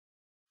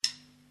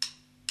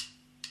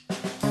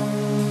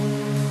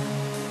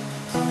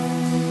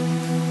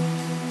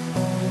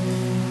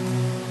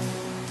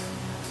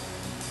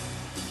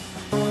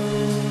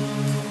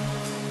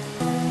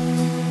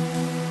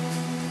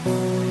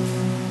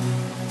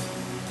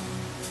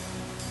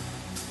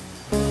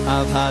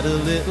I've had a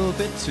little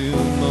bit too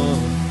much.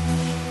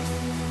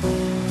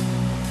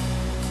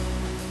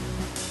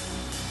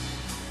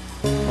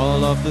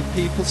 All of the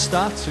people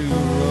start to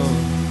run.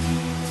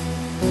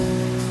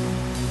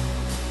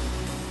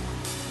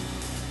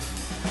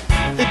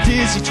 A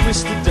dizzy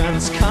twisted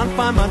dance, can't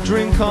find my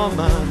drink or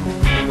man.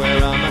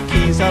 Where are my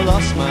keys? I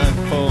lost my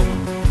phone.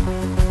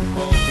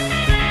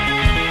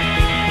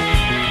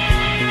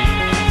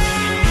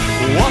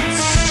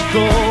 What's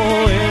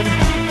going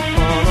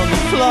on the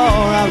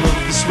floor? I love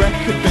this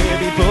record,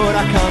 baby, but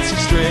I can't see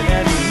straight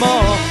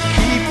anymore.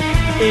 Keep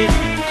it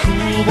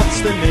cool, what's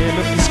the name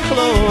of this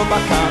club? I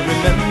can't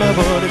remember,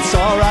 but it's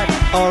alright,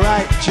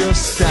 alright,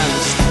 just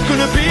dance.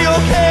 Gonna be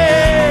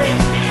okay,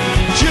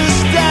 just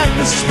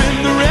dance. Spin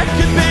the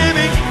record,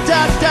 baby,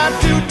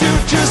 da-da-do-do,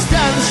 just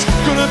dance.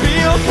 Gonna be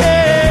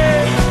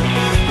okay,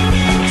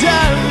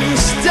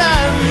 dance,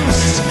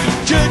 dance,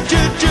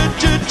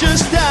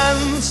 just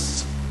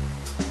dance.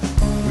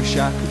 Wish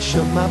I could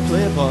shut my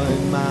Playboy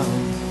mouth.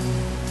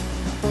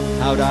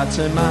 How'd I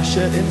turn my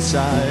shirt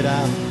inside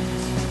out?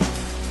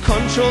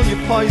 Control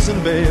your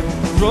poison, babe.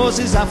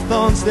 Roses have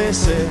thorns, they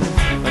say,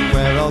 and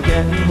we're all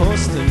getting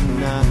hoarse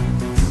tonight.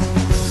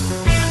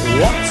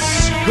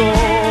 What's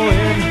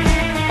going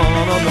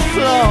on the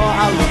floor?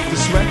 I love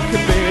this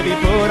record, baby,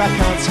 but I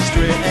can't see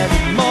straight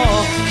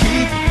anymore.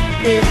 Keep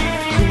it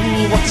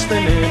cool, what's the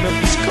name of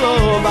this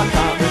club? I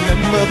can't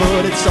remember,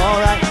 but it's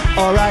alright,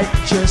 alright,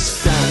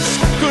 just dance.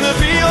 Gonna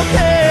be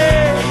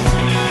okay,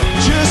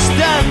 just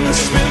dance.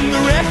 Spin the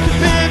record,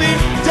 baby,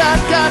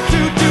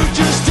 da-da-do-do,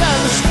 just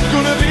dance.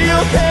 Gonna be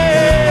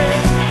okay,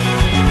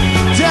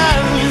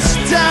 dance,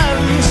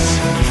 dance,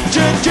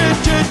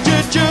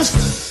 just.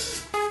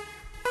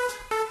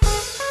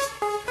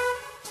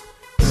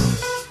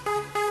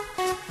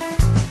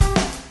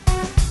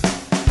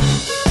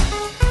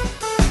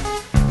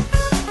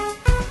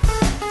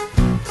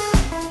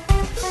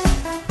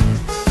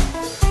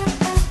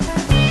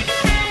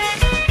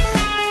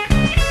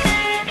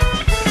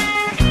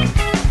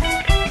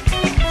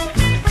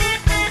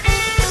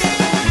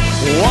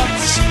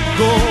 What's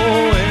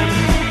going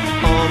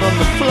on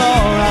the floor? I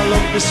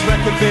love this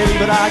record, baby,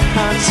 but I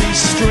can't see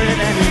straight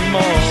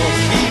anymore.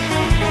 Keep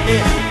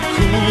it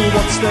cool,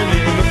 what's the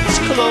name of this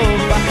club?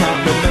 I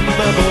can't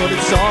remember, but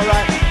it's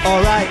alright,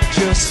 alright,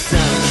 just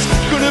dance.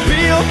 Gonna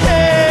be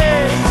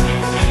okay,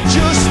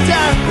 just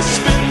dance.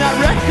 Spin that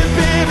record,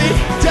 baby,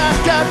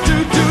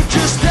 da-da-do-do,